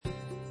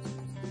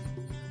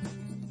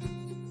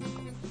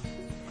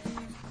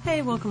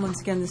Hey, welcome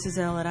once again. This is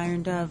Elle at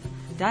Iron Dove.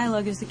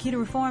 Dialogue is the key to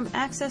reform.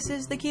 Access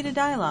is the key to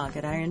dialogue.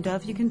 At Iron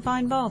Dove, you can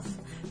find both.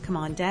 Come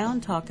on down,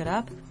 talk it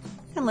up,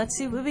 and let's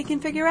see what we can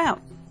figure out.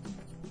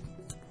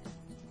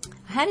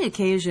 I had an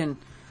occasion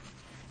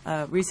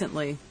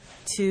recently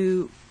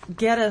to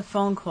get a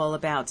phone call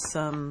about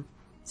some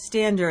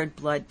standard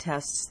blood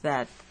tests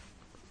that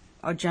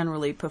are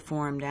generally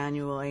performed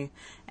annually,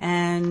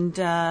 and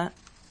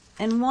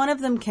one of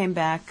them came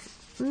back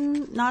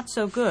not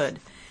so good,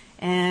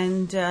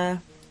 and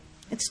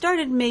it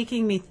started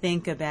making me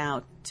think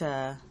about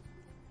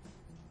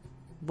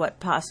what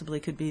possibly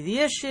could be the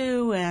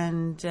issue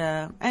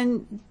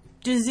and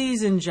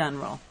disease in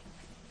general.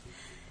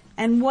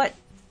 And what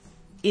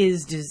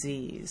is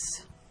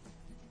disease?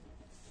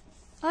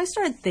 I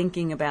started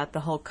thinking about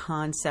the whole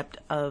concept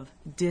of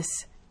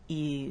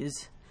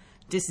dis-ease.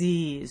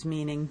 Disease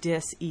meaning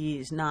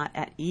dis-ease, not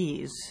at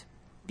ease.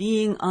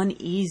 Being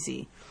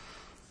uneasy.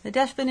 The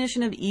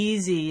definition of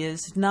easy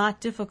is not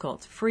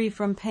difficult, free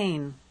from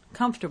pain,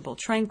 comfortable,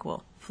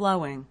 tranquil,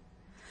 flowing.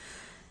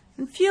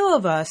 And few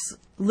of us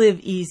live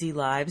easy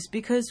lives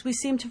because we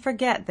seem to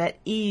forget that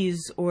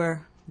ease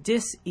or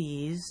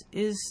dis-ease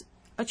is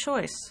a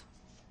choice.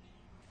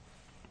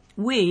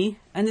 We,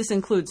 and this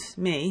includes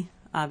me,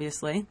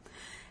 obviously,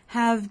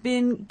 have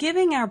been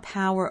giving our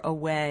power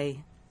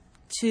away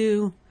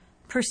to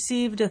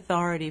perceived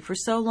authority for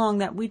so long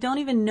that we don't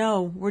even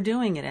know we're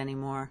doing it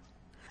anymore.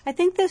 I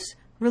think this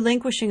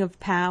relinquishing of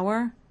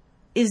power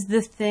is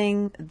the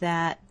thing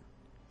that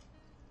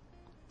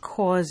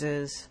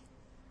causes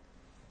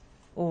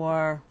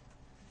or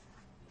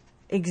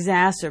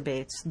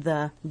exacerbates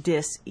the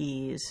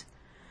dis-ease.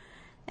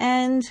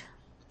 And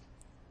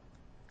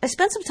I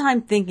spent some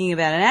time thinking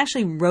about it. I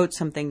actually wrote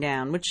something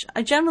down, which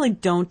I generally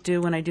don't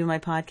do when I do my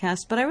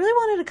podcast, but I really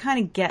wanted to kind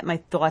of get my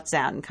thoughts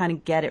out and kind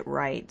of get it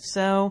right.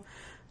 So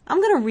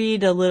I'm going to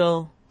read a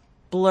little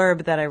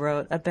blurb that I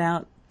wrote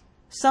about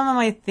some of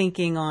my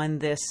thinking on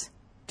this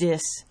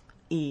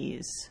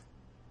dis-ease.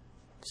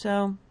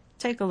 So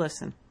take a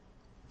listen.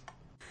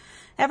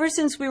 Ever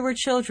since we were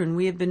children,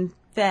 we have been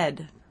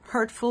fed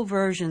hurtful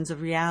versions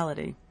of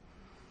reality.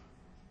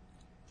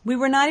 We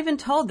were not even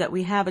told that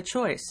we have a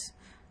choice.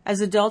 As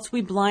adults, we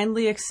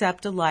blindly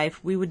accept a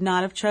life we would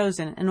not have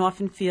chosen and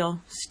often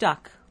feel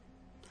stuck.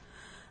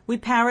 We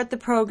parrot the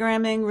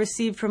programming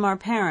received from our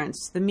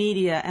parents, the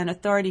media, and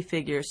authority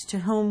figures to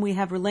whom we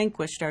have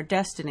relinquished our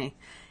destiny,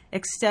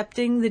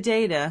 accepting the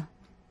data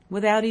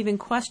without even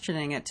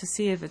questioning it to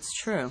see if it's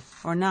true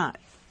or not.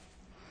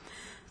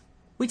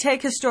 We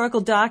take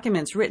historical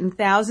documents written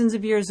thousands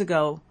of years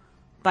ago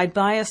by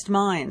biased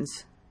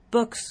minds,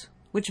 books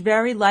which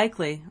very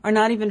likely are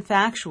not even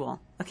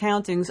factual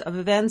accountings of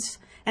events,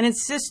 and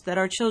insist that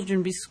our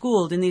children be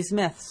schooled in these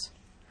myths.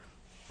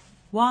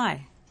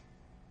 Why?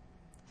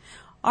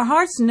 Our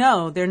hearts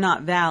know they're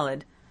not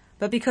valid,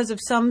 but because of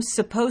some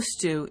supposed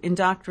to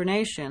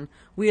indoctrination,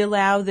 we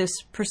allow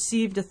this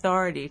perceived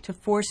authority to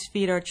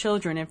force-feed our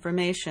children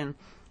information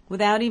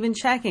without even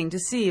checking to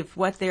see if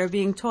what they are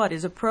being taught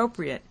is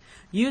appropriate,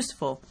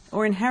 useful,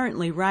 or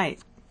inherently right.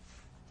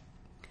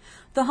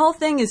 The whole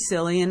thing is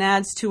silly and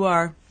adds to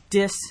our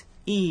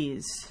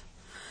dis-ease.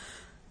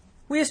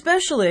 We,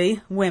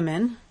 especially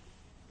women,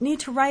 need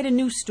to write a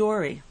new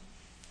story.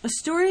 A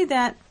story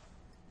that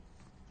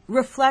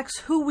reflects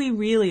who we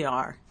really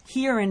are,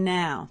 here and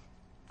now.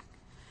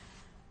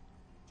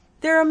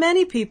 There are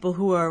many people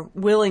who are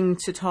willing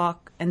to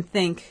talk and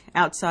think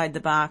outside the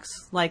box,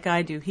 like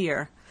I do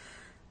here.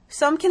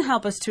 Some can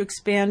help us to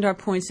expand our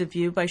points of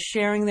view by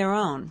sharing their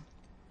own.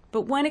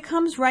 But when it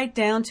comes right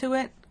down to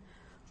it,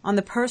 on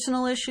the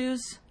personal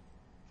issues,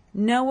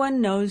 no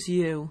one knows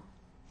you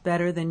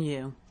better than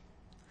you.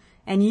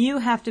 And you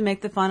have to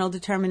make the final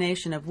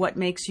determination of what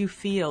makes you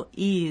feel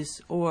ease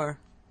or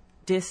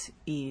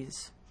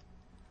dis-ease.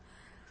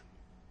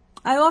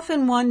 I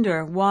often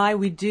wonder why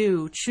we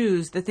do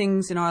choose the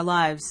things in our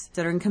lives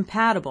that are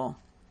incompatible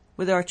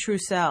with our true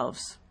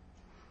selves.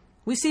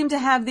 We seem to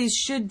have these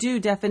should-do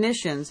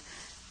definitions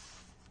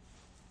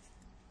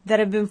that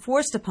have been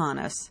forced upon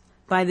us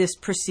by this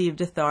perceived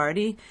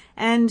authority,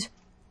 and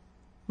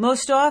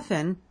most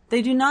often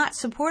they do not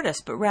support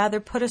us, but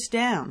rather put us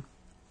down.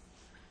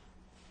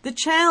 The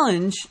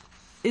challenge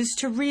is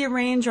to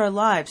rearrange our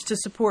lives to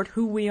support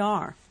who we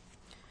are.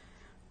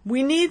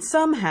 We need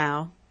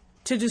somehow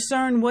to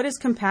discern what is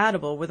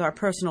compatible with our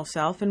personal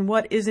self and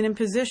what is an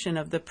imposition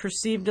of the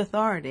perceived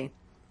authority.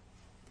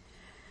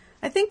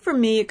 I think for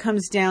me it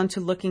comes down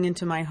to looking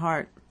into my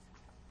heart.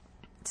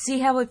 See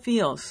how it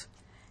feels.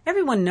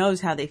 Everyone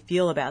knows how they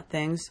feel about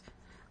things.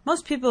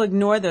 Most people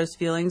ignore those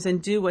feelings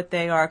and do what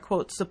they are,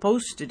 quote,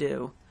 supposed to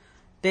do,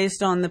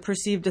 based on the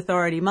perceived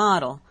authority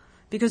model.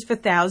 Because for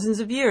thousands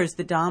of years,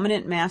 the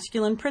dominant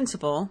masculine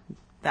principle,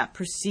 that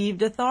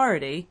perceived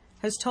authority,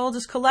 has told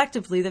us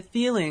collectively that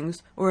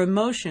feelings or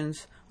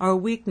emotions are a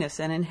weakness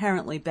and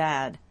inherently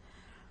bad.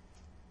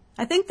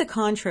 I think the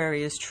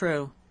contrary is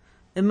true.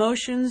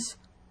 Emotions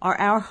are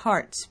our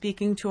heart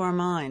speaking to our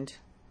mind.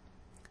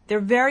 They're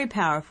very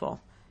powerful.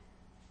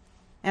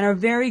 and are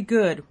very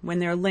good when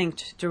they're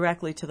linked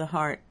directly to the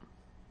heart.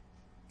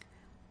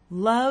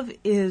 Love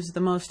is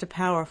the most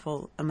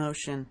powerful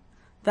emotion,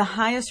 the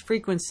highest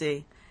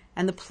frequency,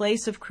 and the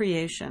place of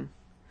creation.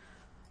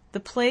 The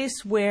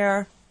place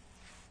where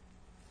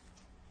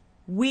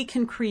we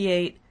can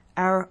create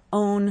our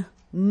own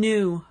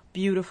new,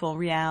 beautiful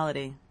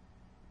reality.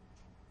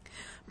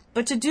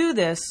 But to do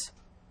this,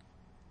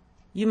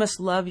 you must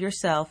love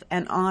yourself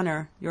and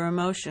honor your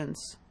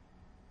emotions.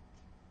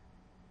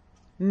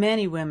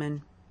 Many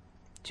women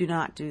do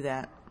not do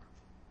that.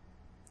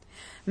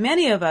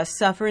 Many of us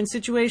suffer in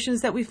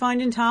situations that we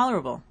find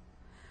intolerable.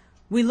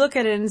 We look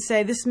at it and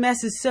say, this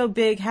mess is so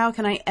big, how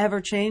can I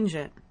ever change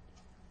it?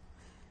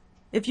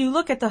 If you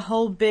look at the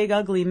whole big,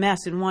 ugly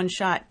mess in one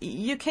shot,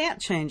 you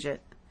can't change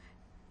it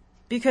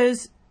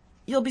because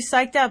you'll be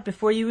psyched out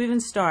before you even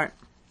start.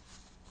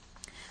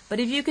 But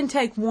if you can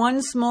take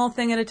one small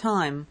thing at a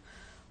time,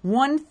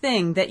 one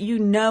thing that you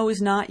know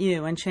is not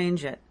you, and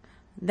change it,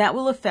 that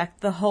will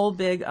affect the whole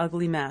big,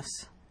 ugly mess.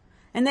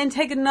 And then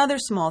take another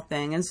small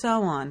thing, and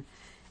so on.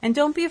 And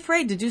don't be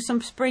afraid to do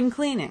some spring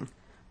cleaning.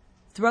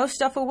 Throw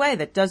stuff away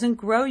that doesn't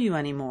grow you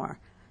anymore.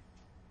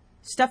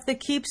 Stuff that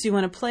keeps you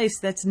in a place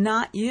that's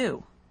not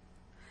you.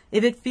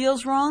 If it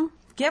feels wrong,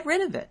 get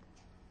rid of it.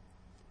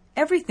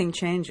 Everything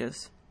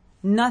changes.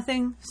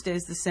 Nothing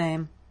stays the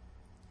same.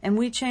 And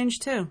we change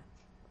too.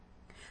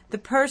 The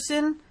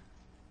person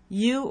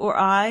you or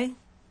I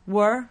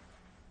were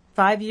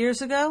 5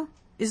 years ago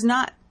is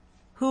not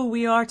who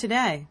we are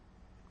today.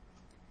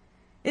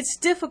 It's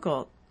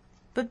difficult,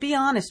 but be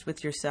honest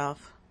with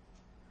yourself.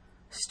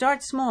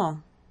 Start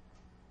small.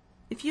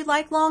 If you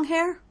like long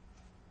hair,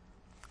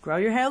 grow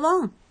your hair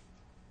long.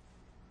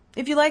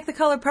 If you like the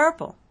color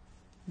purple,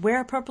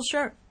 wear a purple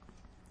shirt.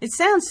 It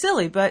sounds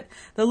silly, but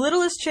the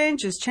littlest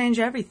changes change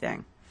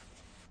everything.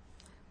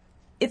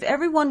 If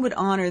everyone would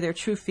honor their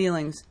true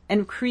feelings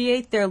and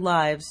create their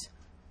lives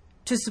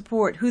to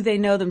support who they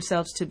know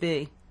themselves to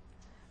be,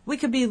 we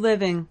could be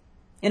living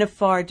in a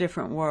far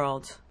different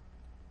world.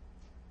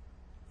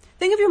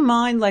 Think of your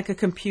mind like a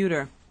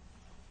computer.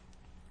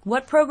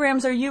 What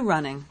programs are you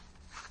running?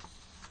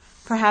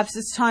 Perhaps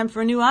it's time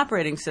for a new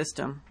operating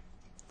system.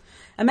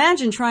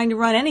 Imagine trying to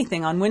run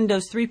anything on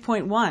Windows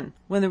 3.1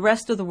 when the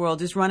rest of the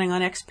world is running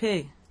on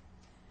XP.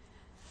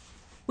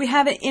 We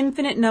have an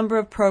infinite number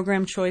of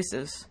program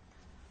choices.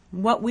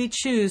 What we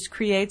choose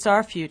creates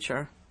our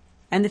future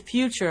and the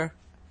future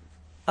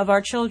of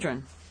our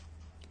children.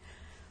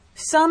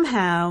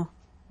 Somehow,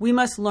 we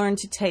must learn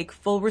to take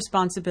full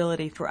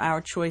responsibility for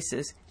our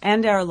choices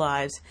and our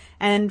lives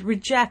and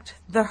reject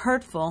the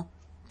hurtful,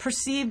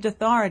 perceived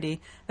authority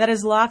that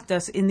has locked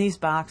us in these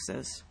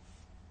boxes.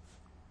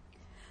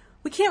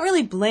 We can't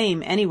really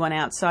blame anyone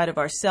outside of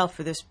ourselves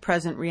for this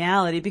present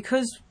reality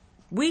because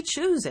we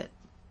choose it.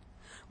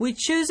 We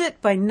choose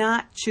it by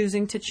not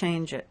choosing to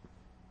change it.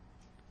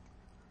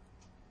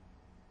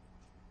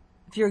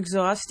 If you're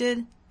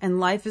exhausted and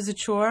life is a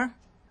chore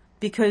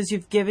because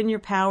you've given your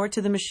power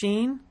to the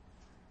machine,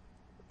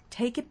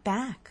 take it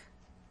back.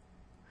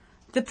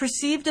 The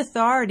perceived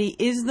authority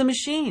is the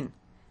machine.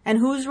 And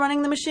who's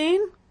running the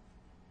machine?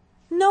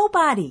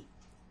 Nobody.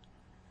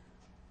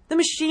 The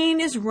machine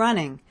is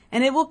running,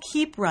 and it will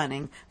keep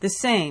running the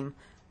same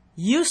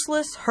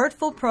useless,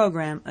 hurtful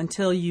program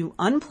until you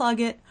unplug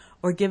it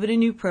or give it a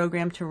new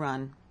program to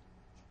run.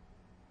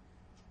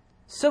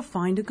 So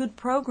find a good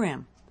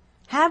program.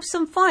 Have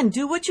some fun.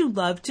 Do what you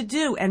love to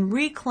do and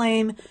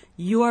reclaim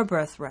your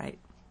birthright.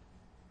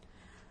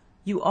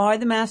 You are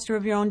the master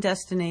of your own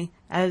destiny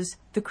as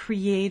the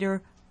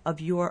creator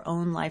of your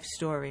own life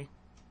story.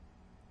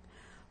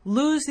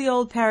 Lose the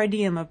old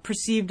paradigm of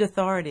perceived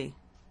authority.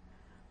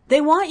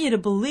 They want you to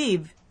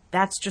believe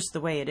that's just the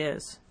way it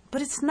is,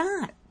 but it's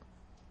not.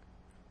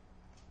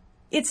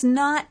 It's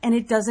not, and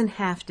it doesn't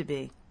have to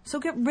be. So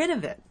get rid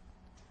of it.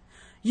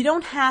 You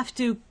don't have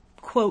to,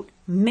 quote,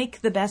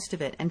 make the best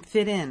of it and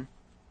fit in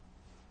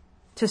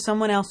to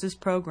someone else's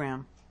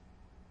program.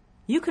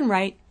 You can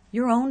write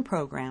your own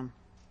program.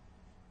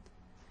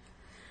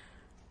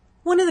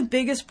 One of the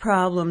biggest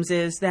problems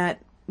is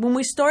that when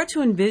we start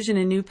to envision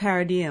a new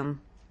paradigm,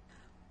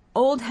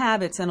 old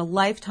habits and a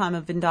lifetime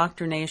of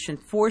indoctrination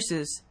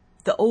forces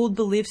the old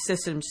belief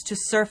systems to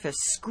surface,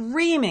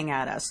 screaming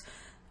at us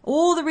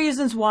all the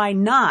reasons why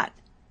not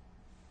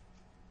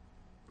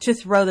to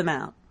throw them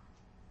out.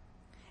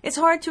 It's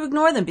hard to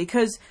ignore them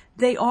because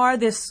they are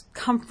this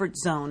comfort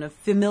zone of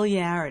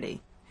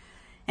familiarity.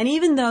 And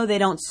even though they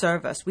don't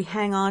serve us, we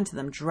hang on to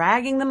them,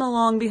 dragging them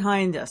along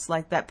behind us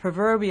like that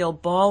proverbial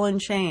ball and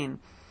chain.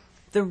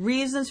 The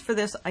reasons for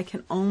this, I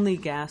can only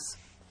guess,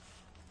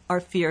 are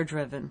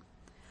fear-driven.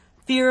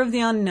 Fear of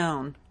the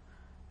unknown.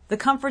 The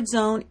comfort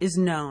zone is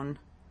known.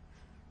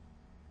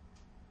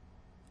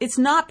 It's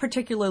not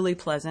particularly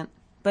pleasant,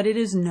 but it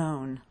is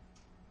known.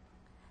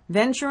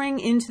 Venturing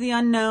into the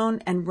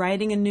unknown and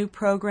writing a new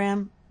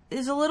program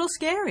is a little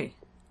scary.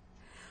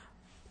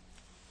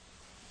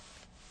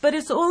 But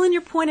it's all in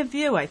your point of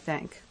view, I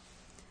think.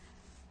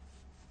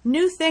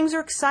 New things are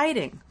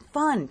exciting,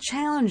 fun,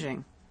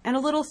 challenging, and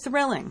a little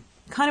thrilling.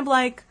 Kind of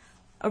like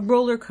a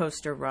roller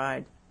coaster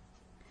ride.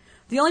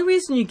 The only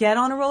reason you get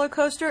on a roller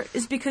coaster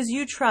is because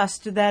you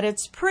trust that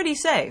it's pretty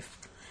safe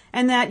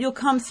and that you'll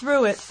come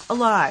through it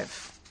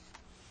alive.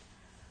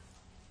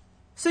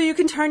 So you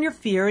can turn your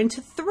fear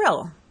into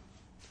thrill.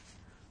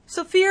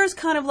 So fear is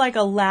kind of like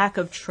a lack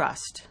of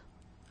trust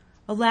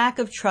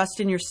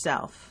in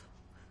yourself.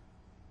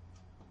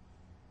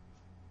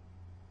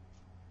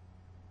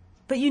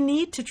 But you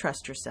need to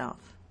trust yourself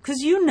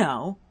because you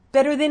know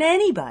better than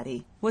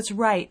anybody what's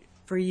right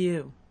for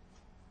you.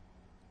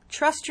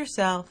 Trust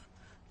yourself,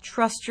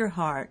 trust your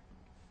heart,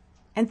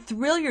 and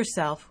thrill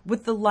yourself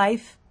with the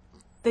life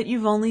that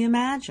you've only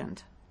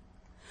imagined.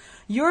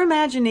 Your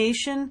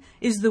imagination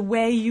is the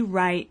way you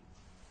write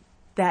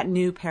that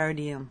new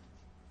paradigm.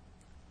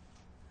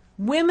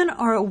 Women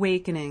are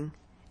awakening,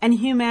 and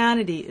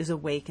humanity is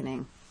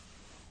awakening.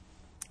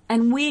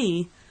 And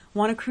we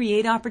want to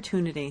create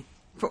opportunity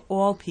for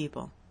all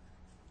people.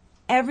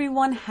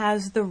 Everyone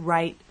has the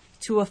right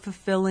to a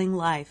fulfilling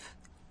life.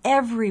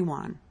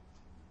 Everyone.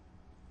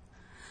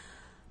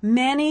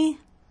 Many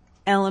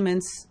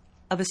elements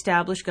of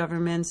established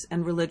governments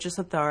and religious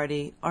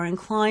authority are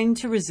inclined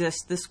to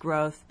resist this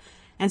growth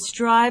and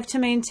strive to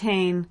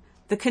maintain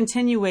the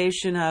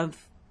continuation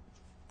of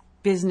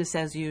business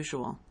as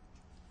usual.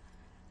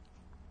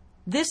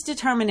 This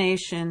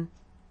determination,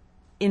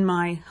 in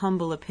my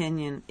humble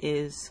opinion,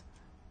 is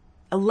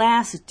a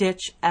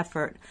last-ditch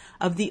effort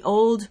of the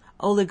old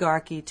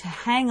oligarchy to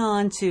hang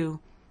on to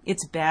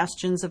its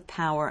bastions of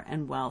power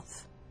and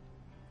wealth.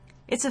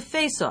 It's a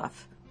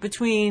face-off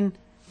between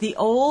the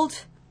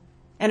old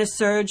and a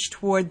surge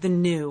toward the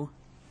new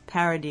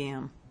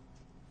paradigm.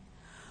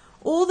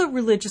 All the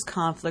religious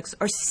conflicts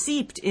are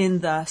seeped in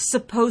the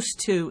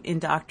supposed to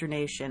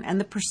indoctrination and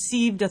the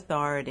perceived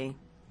authority.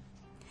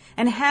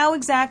 And how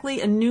exactly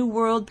a new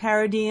world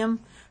paradigm,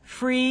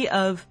 free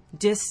of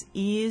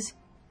dis-ease,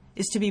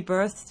 is to be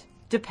birthed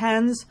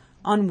depends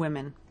on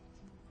women.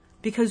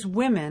 Because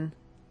women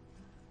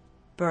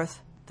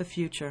birth the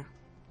future.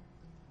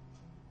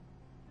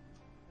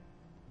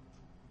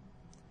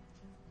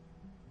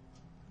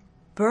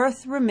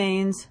 Birth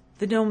remains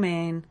the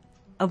domain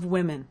of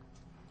women.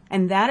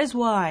 And that is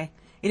why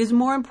it is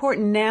more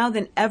important now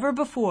than ever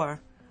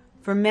before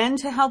for men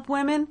to help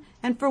women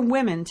and for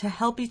women to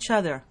help each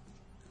other,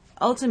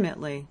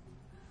 ultimately,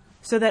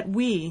 so that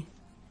we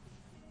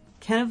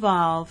can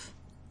evolve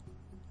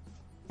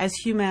as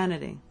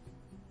humanity.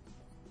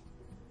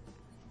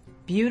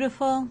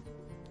 Beautiful,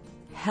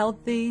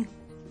 healthy,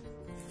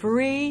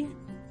 free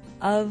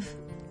of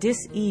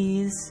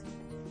dis-ease,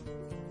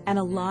 and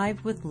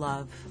alive with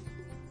love.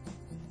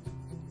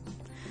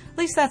 At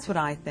least that's what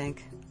I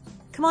think.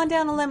 Come on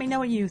down and let me know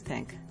what you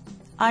think.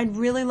 I'd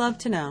really love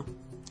to know.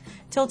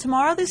 Till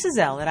tomorrow, this is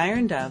Elle at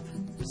Iron Dove,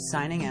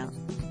 signing out.